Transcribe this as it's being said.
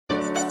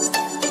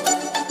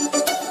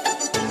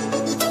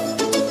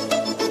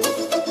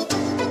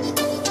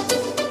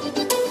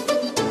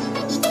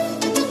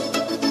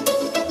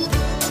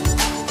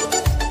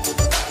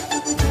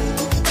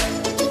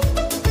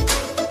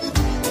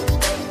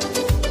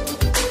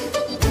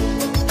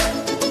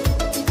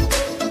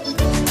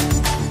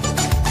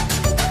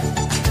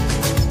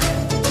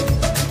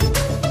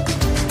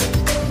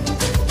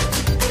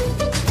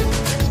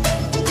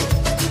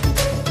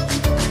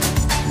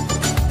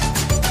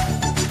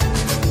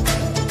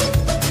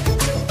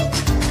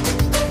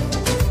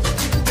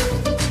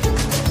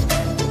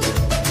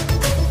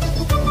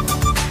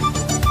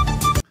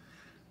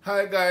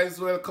guys,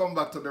 welcome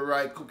back to the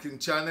Wright cooking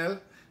channel.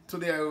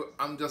 Today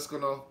I'm just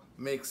gonna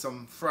make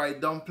some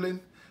fried dumpling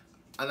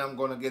and I'm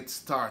gonna get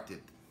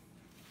started.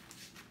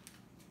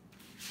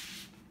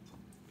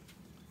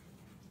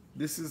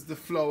 This is the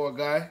flour,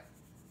 guy.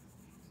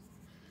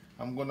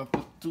 I'm gonna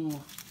put 2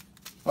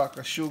 packs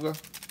of sugar,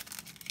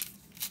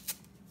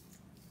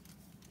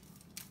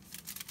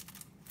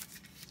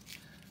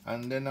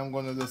 and then I'm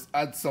gonna just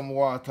add some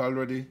water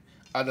already.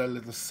 Add a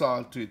little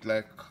salt to it,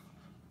 like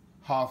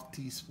half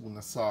teaspoon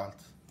of salt,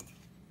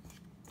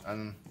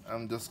 and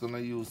I'm just gonna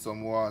use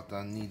some water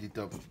and knead it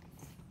up,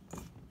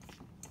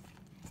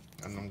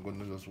 and I'm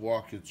gonna just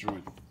walk you through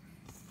it.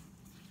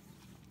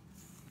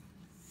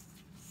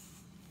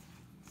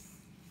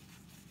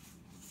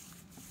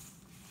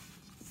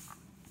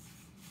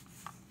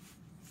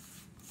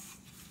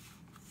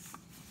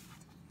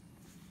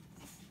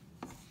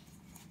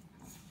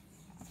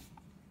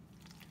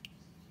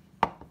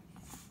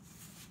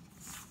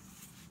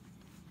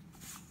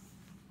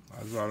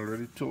 As I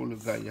already told you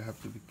guys, you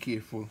have to be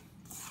careful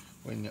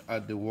when you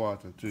add the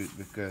water to it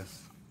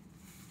because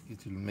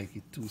it will make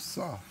it too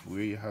soft,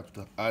 where you have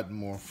to add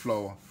more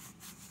flour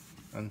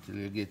until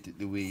you get it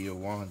the way you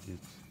want it.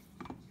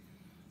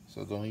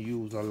 So don't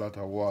use a lot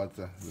of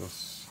water,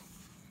 just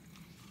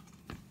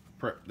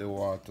prep the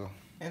water.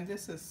 And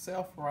this is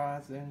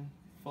self-rising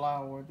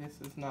flour.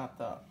 This is not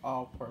the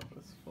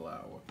all-purpose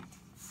flour.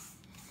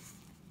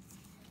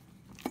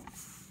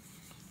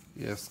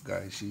 Yes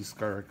guys, she's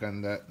correct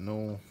on that.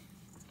 No,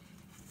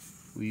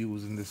 we're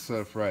using the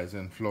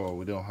self-rising flour.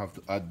 We don't have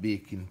to add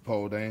baking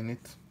powder in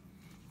it.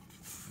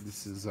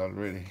 This is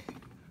already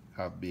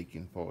have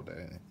baking powder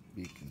in it.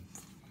 Baking.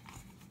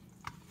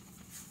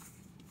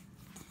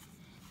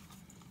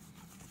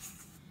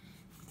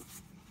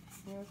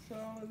 That's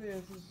all it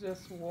is. It's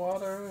just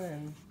water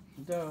and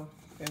dough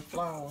and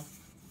flour.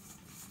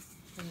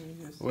 And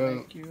you just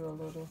make you a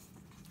little.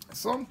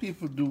 Some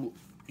people do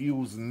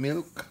use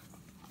milk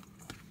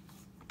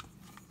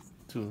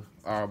to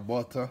or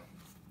butter.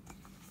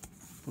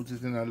 Put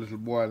it in a little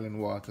boiling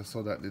water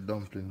so that the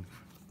dumpling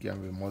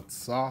can be much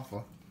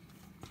softer.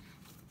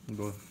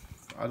 But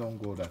I don't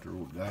go that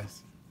route,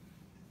 guys.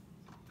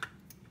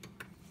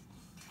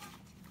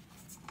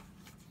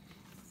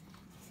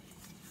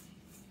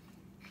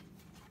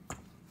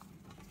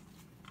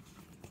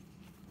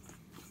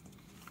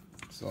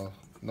 So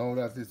now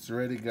that it's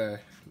ready, guys,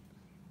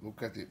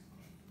 look at it.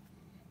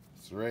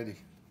 It's ready.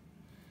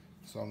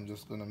 So I'm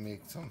just gonna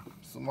make some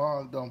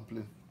small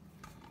dumpling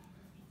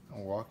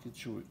and walk you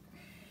through it.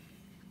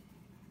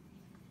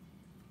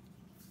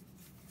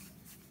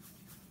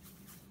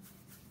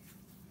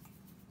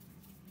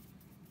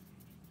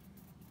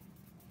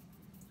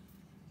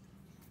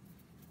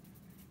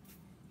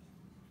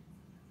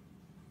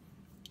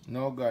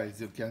 Now guys,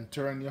 you can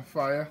turn your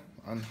fire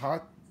on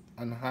hot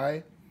and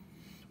high,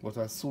 but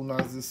as soon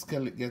as the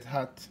skillet get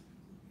hot,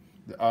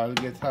 the oil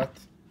get hot,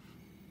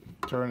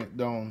 turn it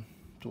down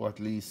to at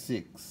least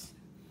 6.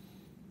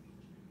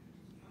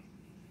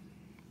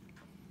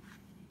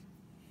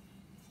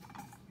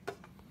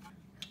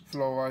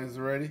 Flour is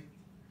ready,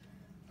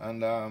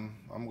 and I'm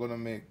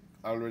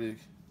already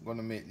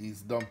gonna make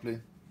these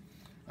dumplings,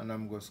 and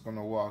I'm just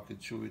gonna walk you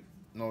through it.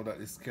 Now that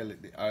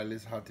the oil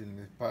is hot in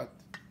the pot,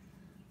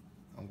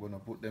 I'm gonna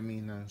put them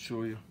in and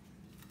show you.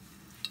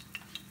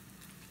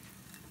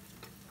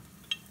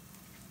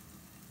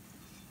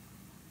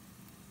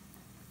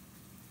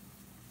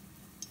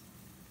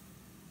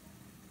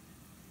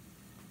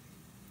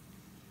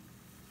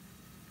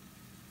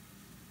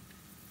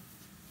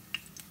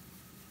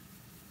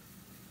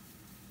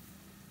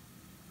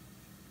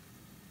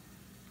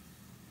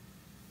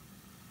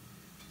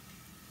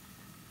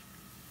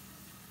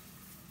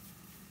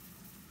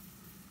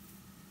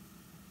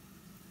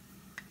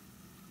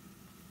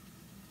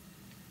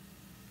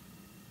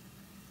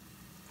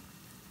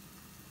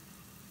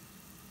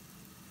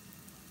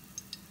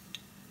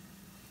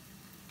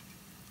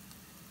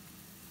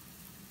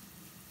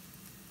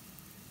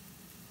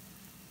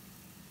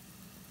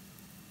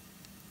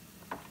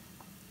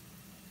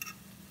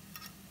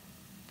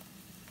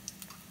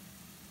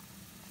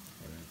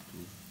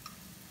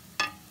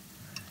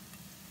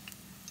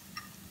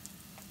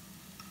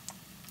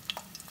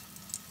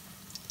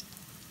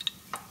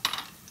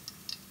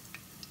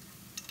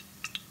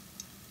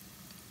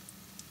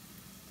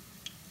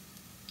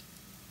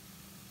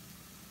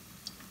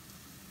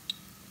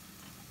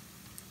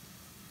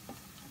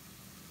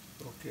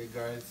 Okay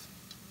guys,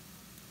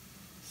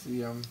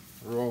 see I'm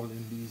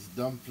rolling these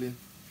dumplings,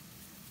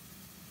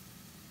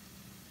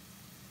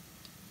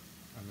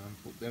 and I'm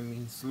put them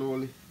in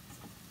slowly.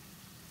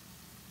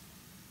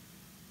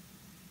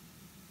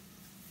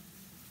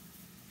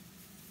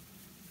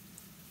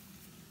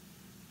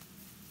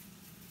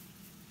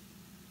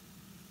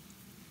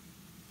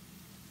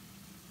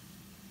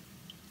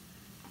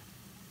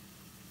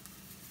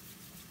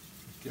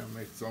 You can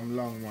make some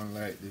long one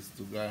like this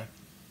too, guys.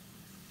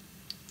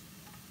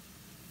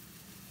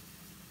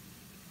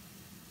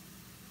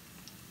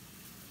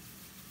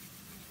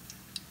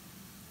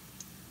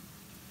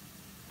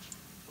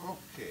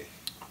 Okay.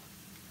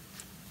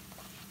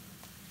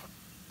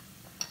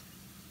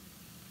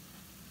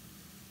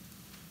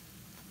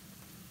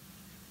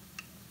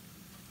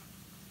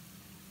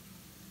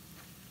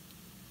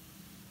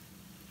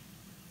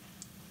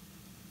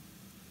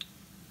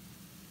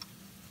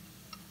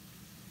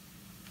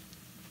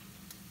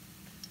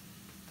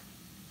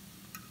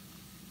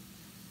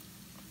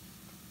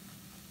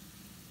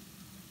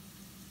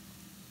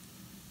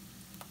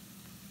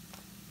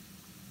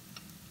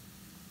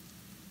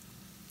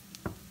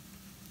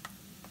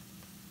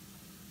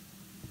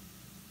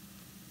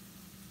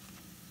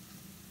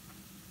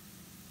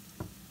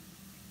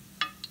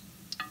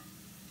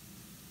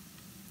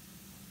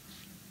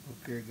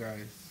 Okay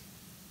guys,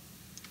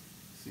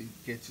 see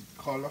it gets its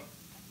color,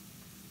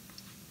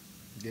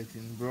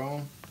 getting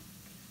brown.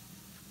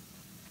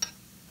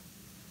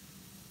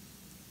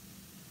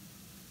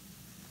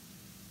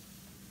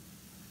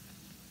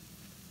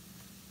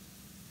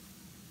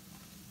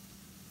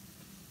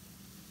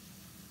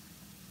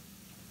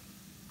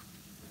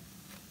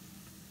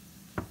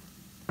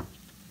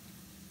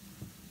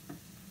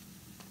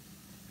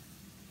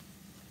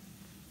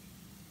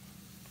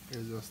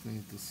 You just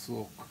need to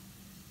soak.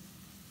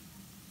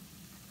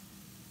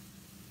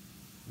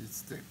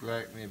 It's take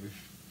like maybe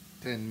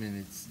 10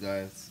 minutes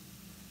guys.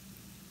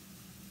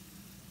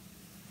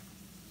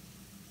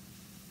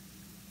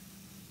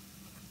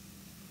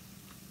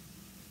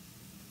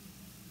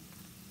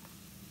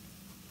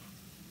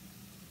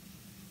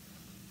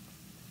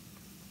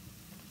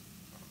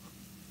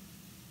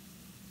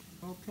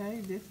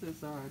 Okay, this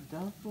is our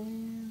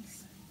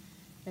dumplings,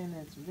 and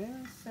it's very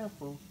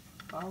simple.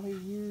 All he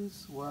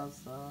used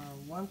was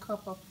 1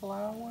 cup of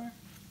flour,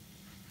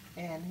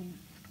 and he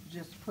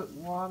just put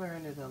water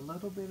in it a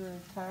little bit at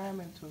a time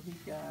until he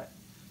got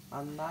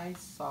a nice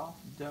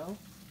soft dough,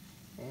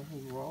 and he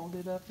rolled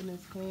it up in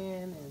his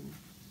hand and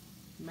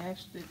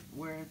mashed it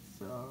where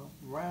it's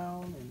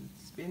round and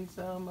spin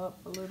some up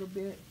a little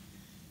bit,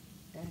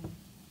 and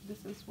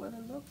this is what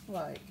it looks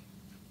like.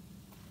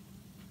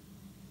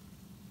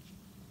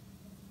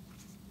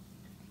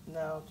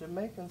 Now,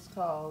 Jamaicans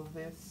call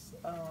this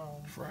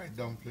Fried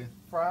dumpling.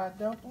 fried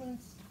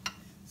dumplings.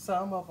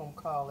 Some of them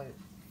call it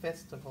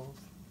festivals.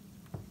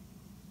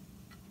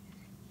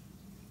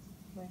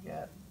 They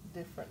got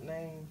different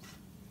names.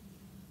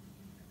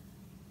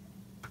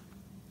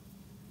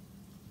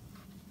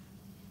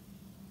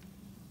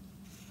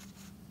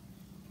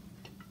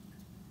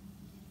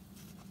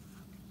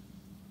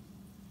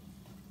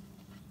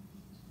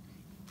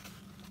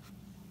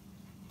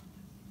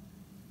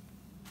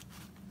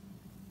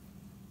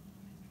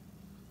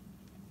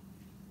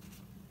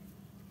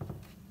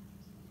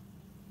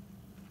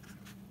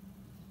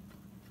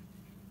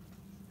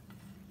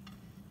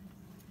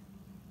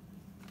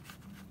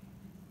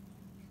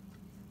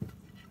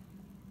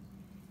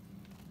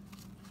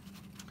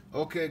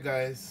 Okay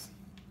guys,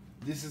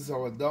 this is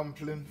our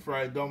dumpling,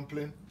 fried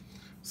dumpling.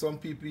 Some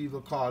people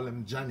even call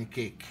them Johnny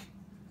cake,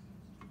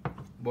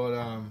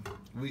 but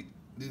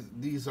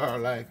these are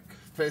like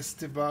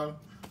festival,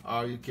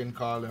 or you can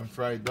call them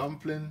fried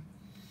dumpling,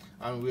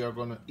 and we are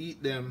gonna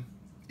eat them.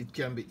 It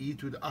can be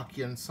eat with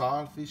ackee and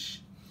saltfish.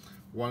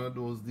 One of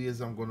those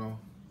days I'm gonna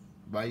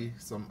buy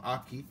some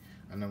ackee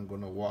and I'm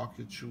gonna walk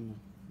you through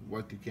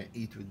what you can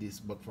eat with this,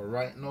 but for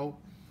right now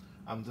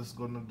I'm just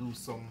gonna do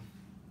some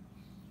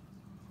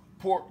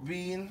pork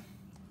bean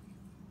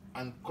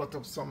and cut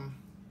up some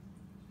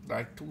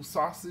like 2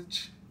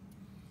 sausage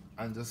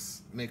and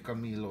just make a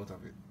meal out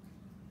of it.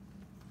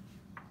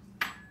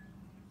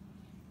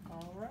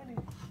 Alrighty.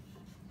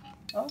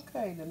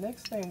 Okay, the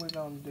next thing we're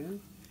gonna do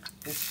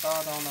is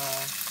start on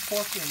our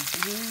pork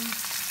and beans.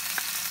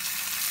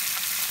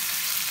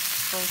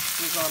 First,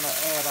 we're gonna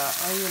add our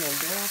onion and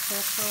bell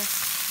pepper.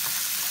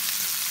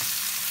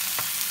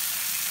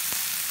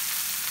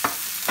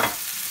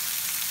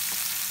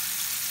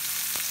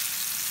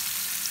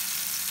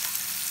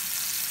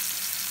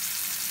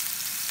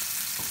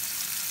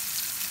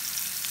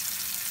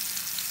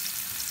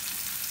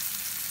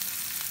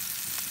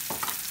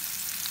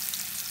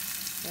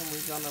 And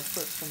we're gonna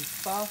put some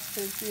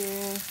sausage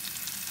in.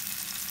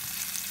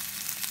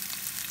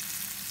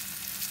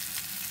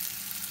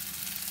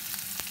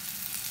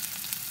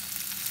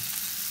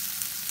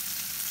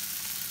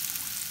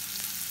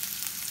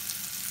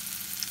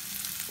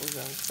 We're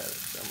gonna cut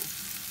some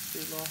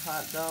little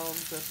hot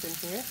dogs up in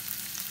here.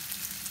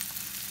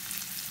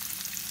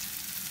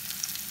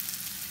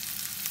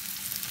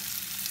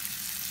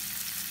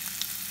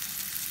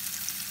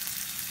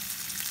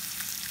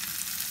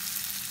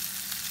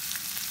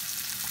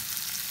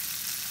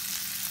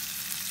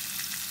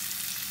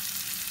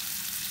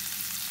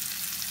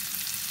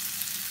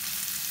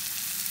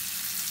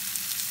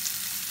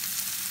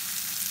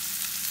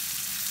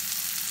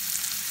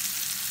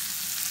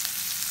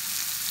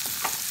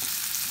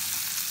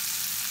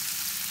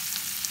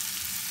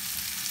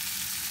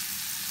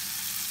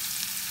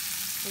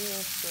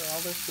 Yeah, so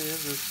all this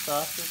is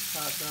sausage,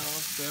 hot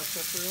dogs, bell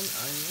pepper, and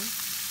onion.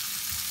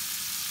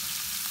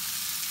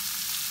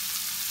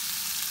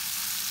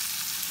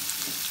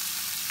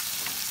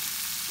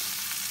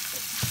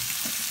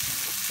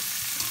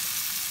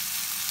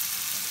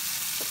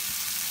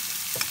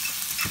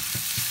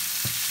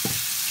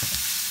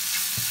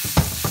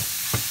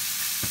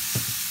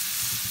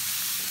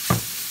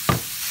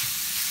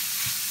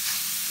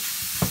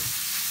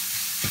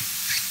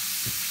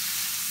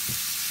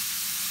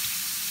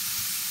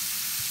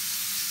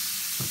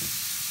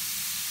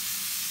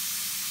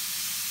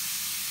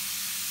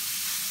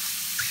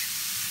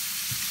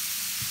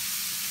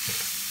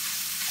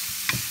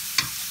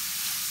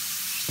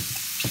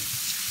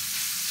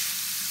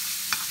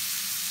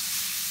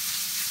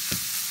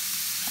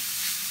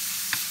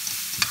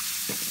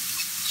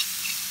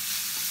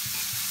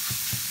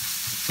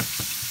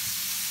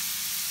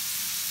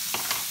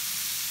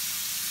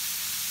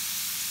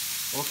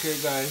 Okay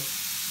guys,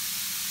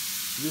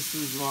 this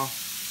is my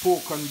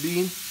pork and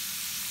bean.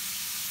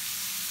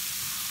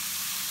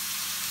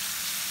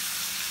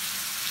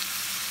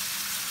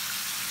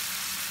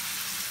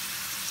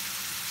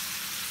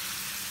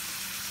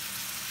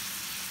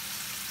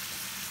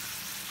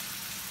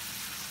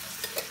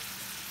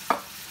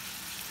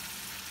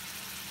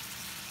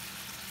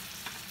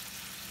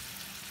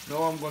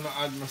 Now I'm gonna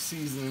add my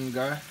seasoning,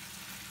 guy.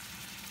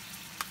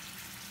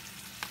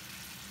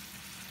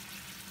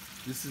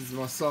 This is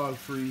my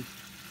salt-free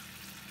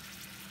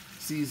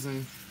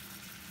seasoning.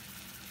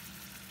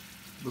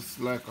 Just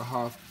like a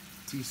half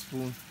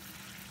teaspoon.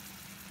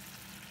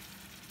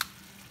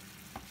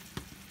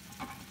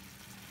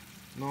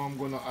 Now I'm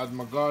gonna add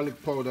my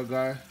garlic powder,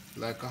 guy,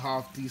 like a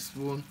half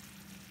teaspoon.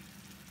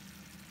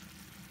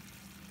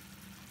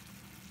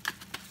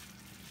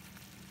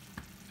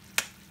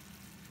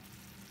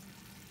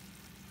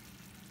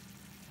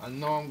 And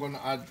now I'm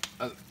gonna add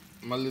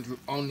my little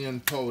onion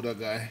powder,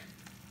 guy,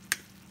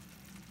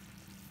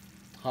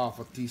 half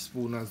a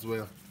teaspoon as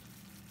well.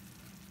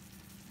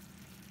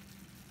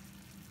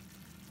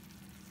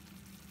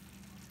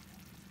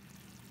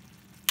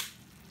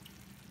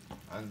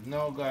 And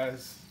now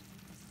guys,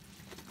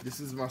 this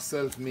is my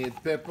self-made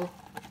pepper,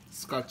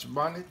 Scotch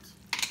bonnet.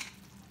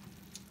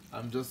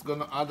 I'm just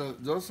gonna add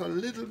just a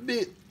little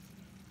bit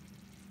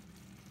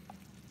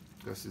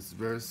because it's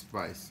very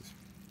spicy.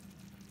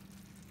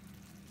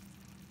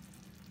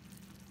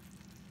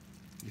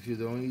 If you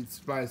don't eat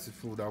spicy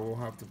food, I won't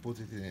have to put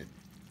it in it.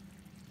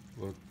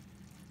 But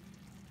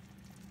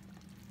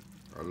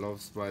I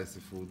love spicy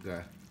food,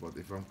 guy. But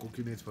if I'm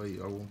cooking it for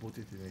you, I won't put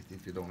it in it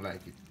if you don't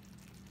like it.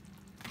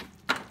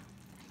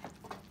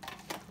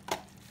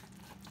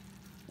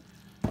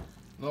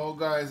 Now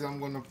guys, I'm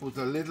gonna put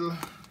a little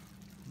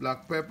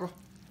black pepper.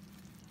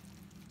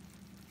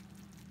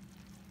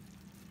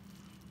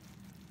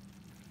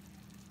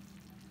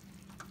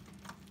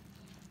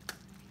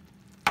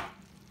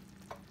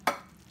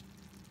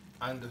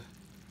 And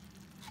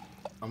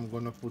I'm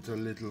gonna put a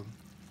little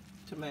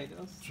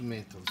tomatoes.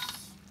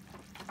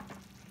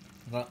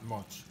 Not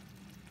much.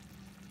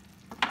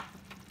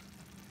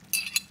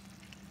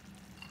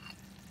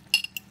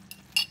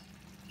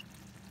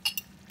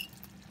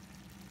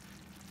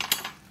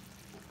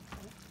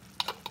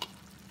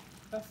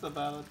 That's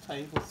about a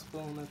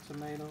tablespoon of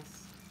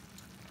tomatoes.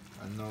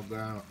 And now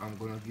guys, I'm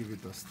gonna give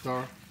it a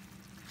stir.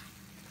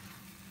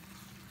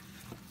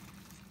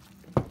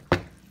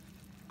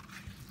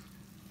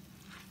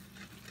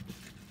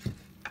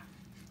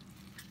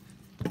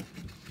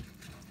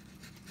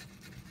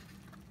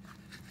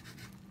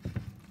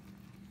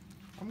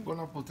 I'm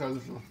gonna put a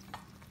little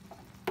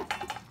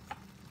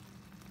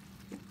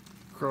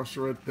crushed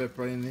red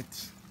pepper in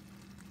it.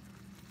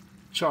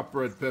 Chopped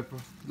red pepper,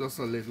 just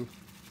a little.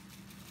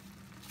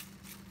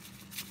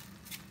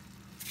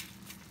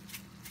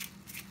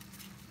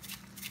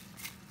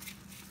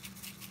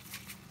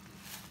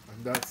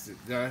 And that's it,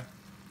 guys.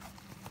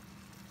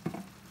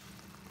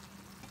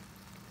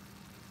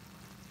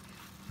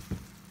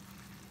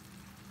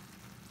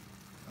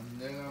 And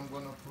then I'm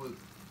gonna put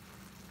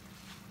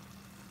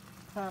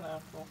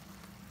pineapple.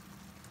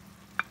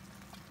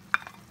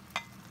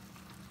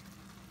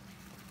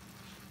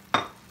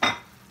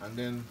 And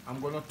then I'm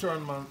gonna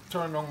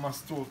turn on my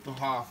stove to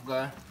half,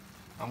 guy.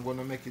 I'm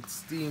gonna make it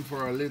steam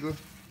for a little.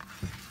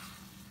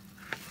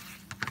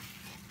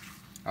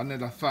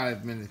 Another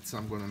 5 minutes.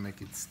 I'm gonna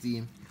make it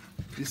steam.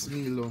 This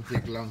meal don't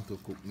take long to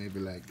cook, maybe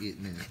like 8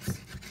 minutes.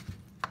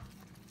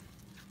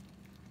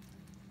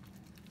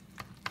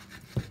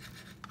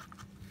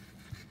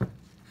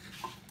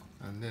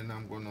 And then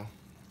I'm gonna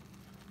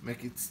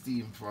make it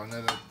steam for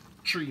another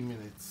 3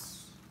 minutes.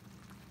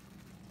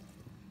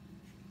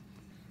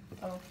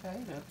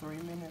 Okay, the 3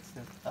 minutes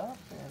is up,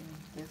 and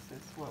this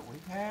is what we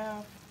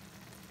have.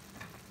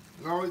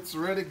 Now it's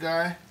ready,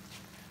 guy.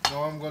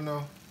 Now I'm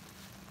gonna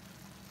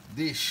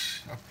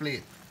dish a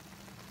plate.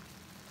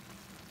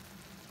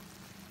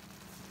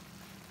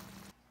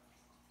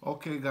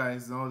 Okay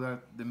guys, now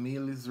that the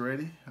meal is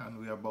ready and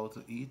we're about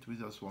to eat, we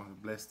just want to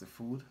bless the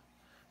food.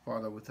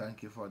 Father, we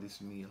thank you for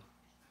this meal.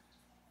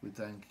 We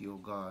thank you, oh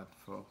God,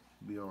 for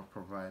being our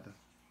provider.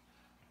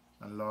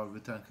 And Lord, we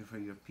thank you for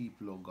your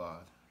people, oh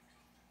God.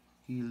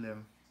 Heal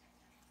them.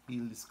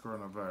 Heal this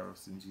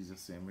coronavirus. In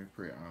Jesus' name we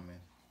pray.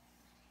 Amen.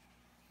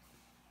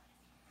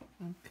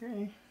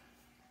 Okay.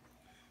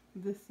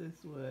 This is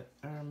what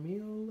our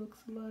meal looks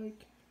like.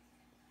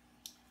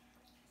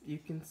 You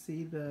can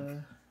see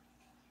the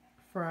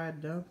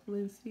fried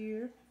dumplings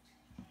here.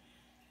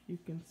 You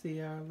can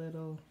see our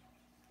little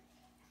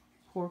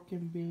pork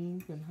and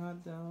beans and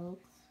hot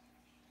dogs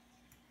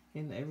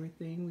and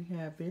everything we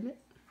have in it.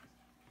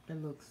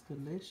 It looks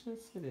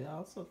delicious. It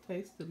also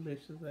tastes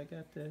delicious. I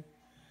got to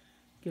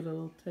get a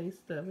little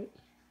taste of it.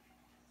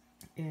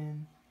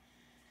 And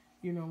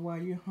you know,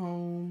 while you're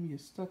home, you're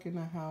stuck in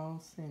the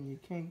house and you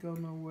can't go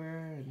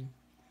nowhere and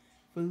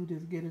food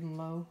is getting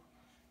low,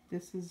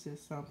 this is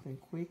just something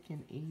quick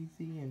and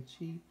easy and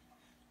cheap.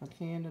 A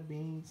can of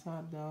beans,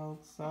 hot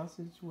dogs,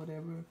 sausage,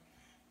 whatever,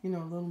 you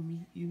know, little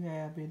meat you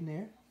have in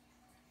there.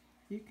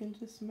 You can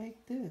just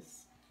make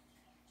this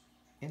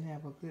and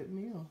have a good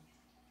meal.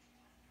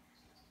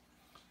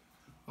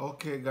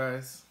 Okay,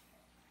 guys,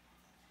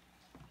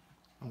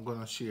 I'm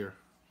gonna share.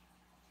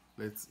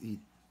 Let's eat.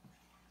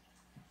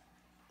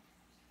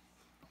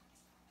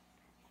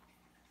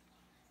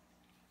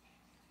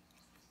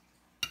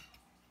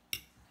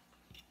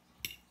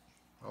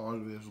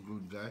 Always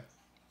good, guy.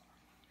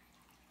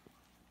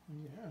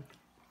 Yeah.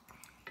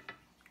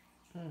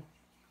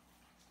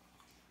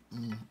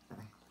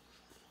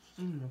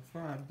 The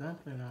fried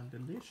dumplings are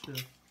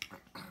delicious.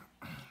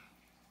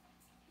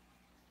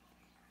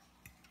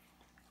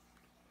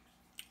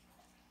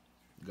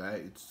 Guy,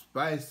 it's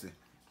spicy.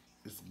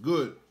 It's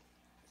good.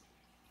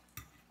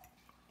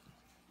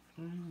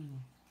 Yeah.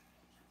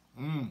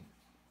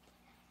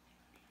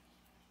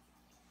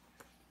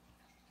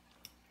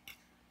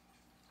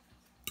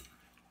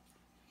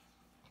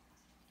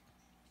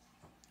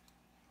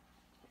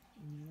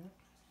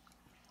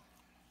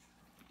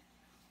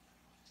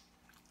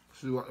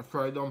 See what the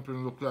fried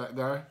dumpling look like,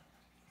 guy?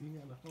 You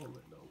gotta hold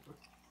it over.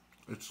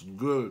 It's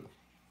good.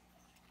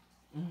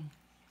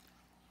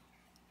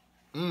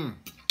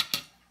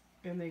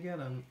 And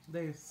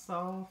they're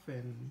soft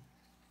and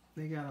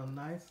they got a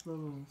nice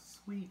little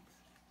sweet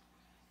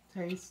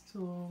taste to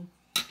them.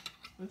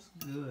 It's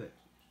good.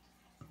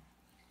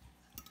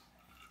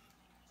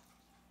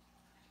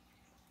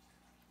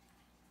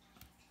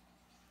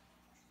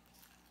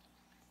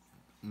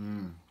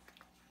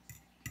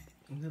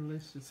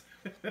 Delicious.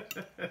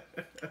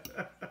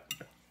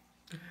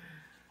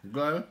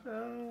 Guy,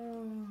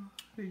 Oh,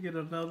 you get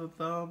another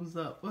thumbs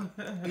up.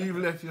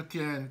 even if you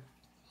can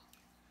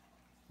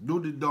do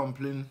the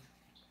dumpling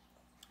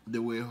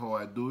the way how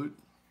I do it,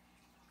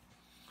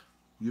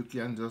 you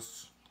can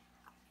just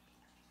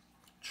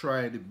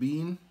try the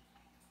bean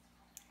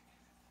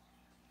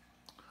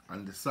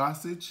and the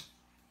sausage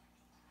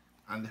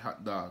and the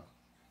hot dog.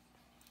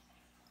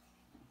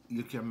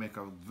 You can make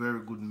a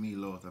very good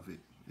meal out of it.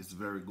 It's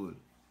very good.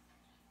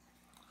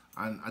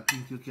 And I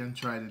think you can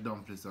try the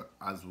dumplings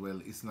as well.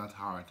 It's not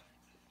hard.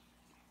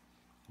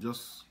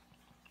 Just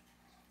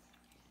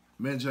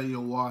measure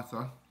your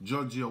water,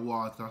 judge your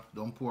water,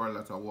 don't pour a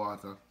lot of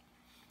water,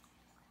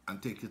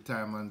 and take your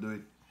time and do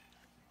it.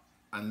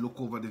 And look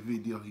over the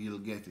video, you'll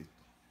get it.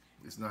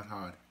 It's not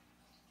hard.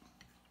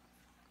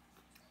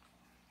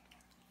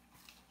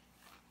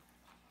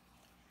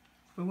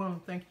 We want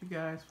to thank you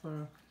guys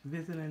for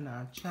visiting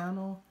our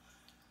channel.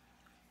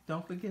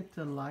 Don't forget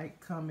to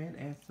like, comment,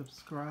 and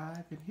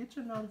subscribe, and hit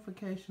your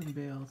notification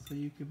bell so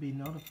you can be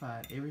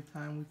notified every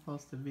time we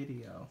post a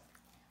video.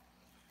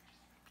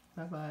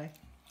 Bye-bye.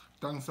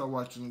 Thanks for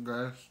watching,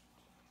 guys.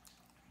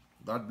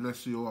 God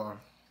bless you all.